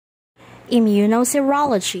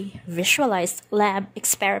Immunoserology, visualized lab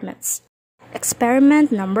experiments.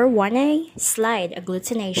 Experiment number 1A, slide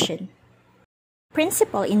agglutination.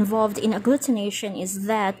 Principle involved in agglutination is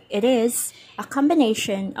that it is a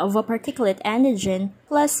combination of a particulate antigen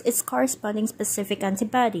plus its corresponding specific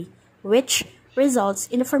antibody, which results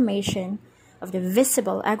in the formation of the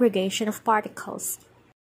visible aggregation of particles.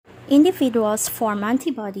 Individuals form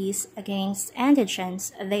antibodies against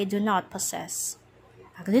antigens they do not possess.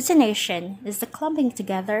 Agglutination is the clumping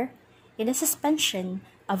together in a suspension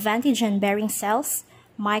of antigen-bearing cells,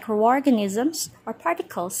 microorganisms, or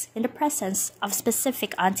particles in the presence of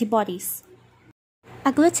specific antibodies.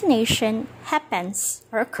 Agglutination happens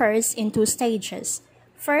or occurs in two stages.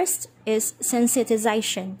 First is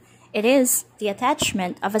sensitization. It is the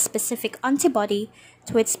attachment of a specific antibody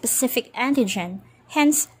to its specific antigen.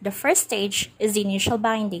 Hence, the first stage is the initial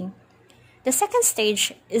binding. The second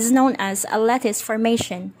stage is known as a lattice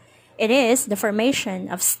formation. It is the formation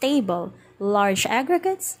of stable, large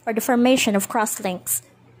aggregates or the formation of crosslinks.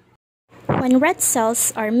 When red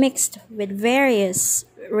cells are mixed with various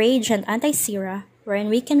reagent antisera, wherein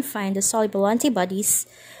we can find the soluble antibodies,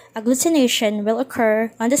 agglutination will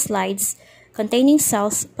occur on the slides containing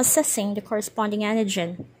cells possessing the corresponding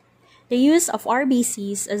antigen. The use of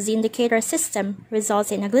RBCs as the indicator system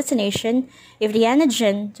results in agglutination if the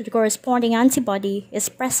antigen to the corresponding antibody is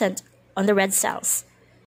present on the red cells.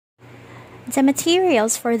 The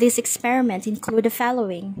materials for this experiment include the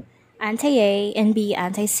following: anti-A and B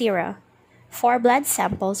antisera, 4 blood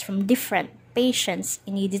samples from different patients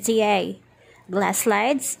in EDTA, glass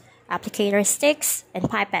slides, applicator sticks,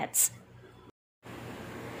 and pipettes.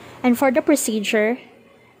 And for the procedure,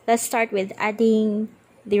 let's start with adding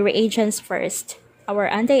the reagents first, our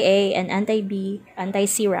anti-A and anti-B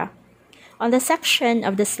antisera. On the section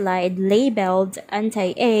of the slide labeled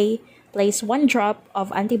anti-A, place 1 drop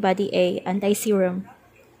of antibody A antiserum.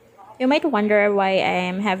 You might wonder why I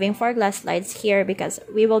am having 4 glass slides here, because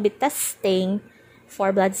we will be testing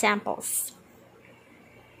 4 blood samples.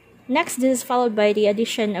 Next, this is followed by the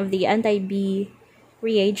addition of the anti-B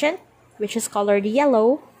reagent, which is colored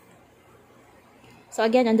yellow. So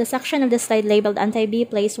again, on the section of the slide labeled anti-B,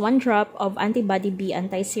 place 1 drop of antibody B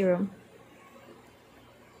antiserum.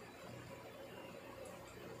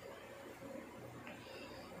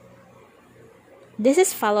 This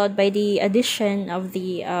is followed by the addition of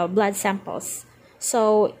the blood samples.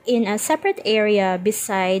 So in a separate area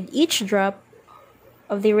beside each drop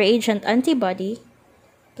of the reagent antibody,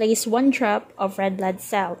 place 1 drop of red blood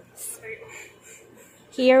cells.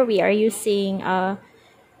 Here we are using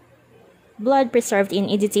blood preserved in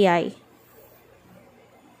EDTI.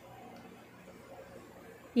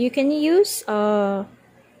 You can use a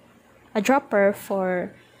dropper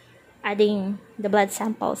for adding the blood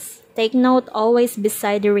samples. Take note, always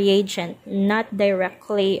beside the reagent, not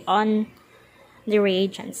directly on the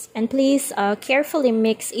reagents. And please carefully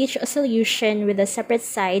mix each solution with a separate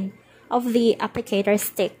side of the applicator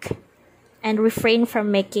stick and refrain from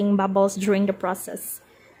making bubbles during the process.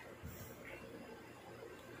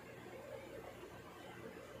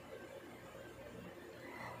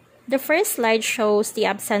 The first slide shows the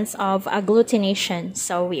absence of agglutination,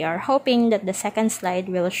 so we are hoping that the second slide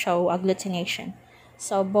will show agglutination.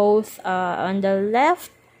 So both on the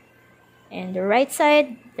left and the right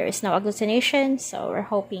side, there is no agglutination, so we're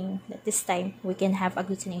hoping that this time we can have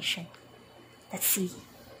agglutination. Let's see.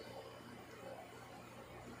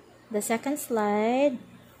 The second slide.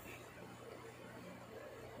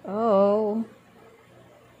 Oh,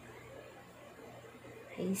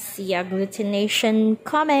 I see agglutination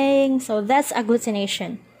coming. So that's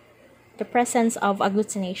agglutination, the presence of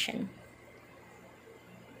agglutination.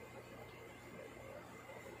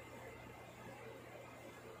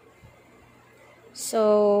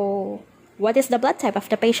 So what is the blood type of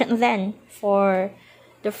the patient then for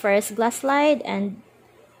the first glass slide and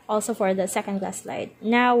also for the second glass slide?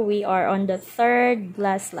 Now we are on the third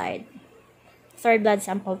glass slide, third blood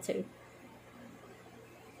sample too.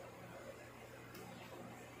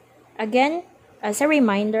 Again, as a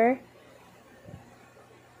reminder,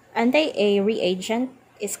 anti-A reagent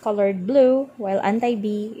is colored blue while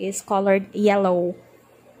anti-B is colored yellow.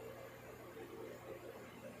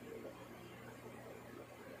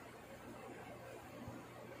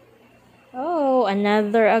 Oh,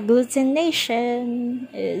 another agglutination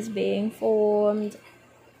is being formed.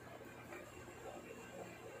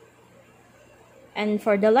 And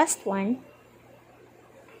for the last one,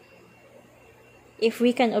 if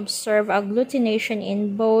we can observe agglutination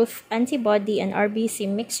in both antibody and RBC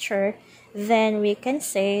mixture, then we can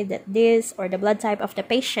say that this, or the blood type of the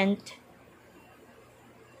patient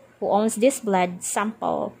who owns this blood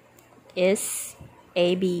sample, is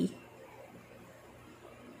AB.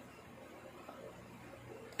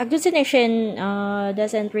 Agglutination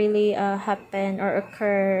doesn't really happen or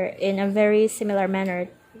occur in a very similar manner.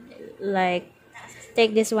 Like,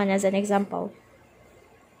 take this one as an example.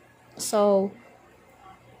 So,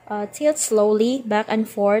 tilt slowly back and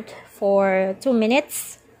forth for 2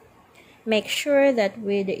 minutes. Make sure that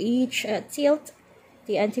with each tilt,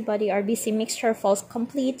 the antibody RBC mixture falls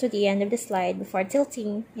complete to the end of the slide before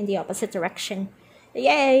tilting in the opposite direction.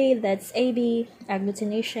 Yay! That's AB,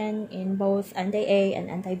 agglutination in both anti-A and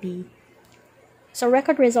anti-B. So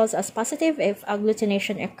record results as positive if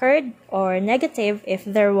agglutination occurred, or negative if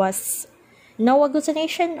there was no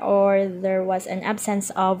agglutination or there was an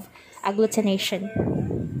absence of agglutination.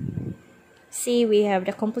 See, we have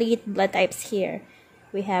the complete blood types here.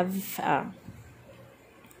 We have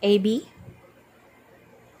AB,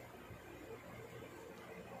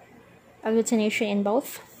 agglutination in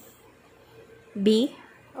both. B,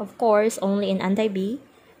 of course, only in anti-B.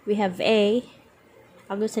 We have A,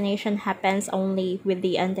 agglutination happens only with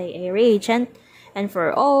the anti-A reagent. And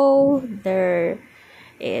for O, there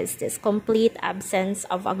is this complete absence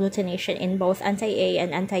of agglutination in both anti-A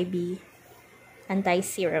and anti-B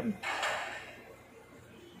anti-serum.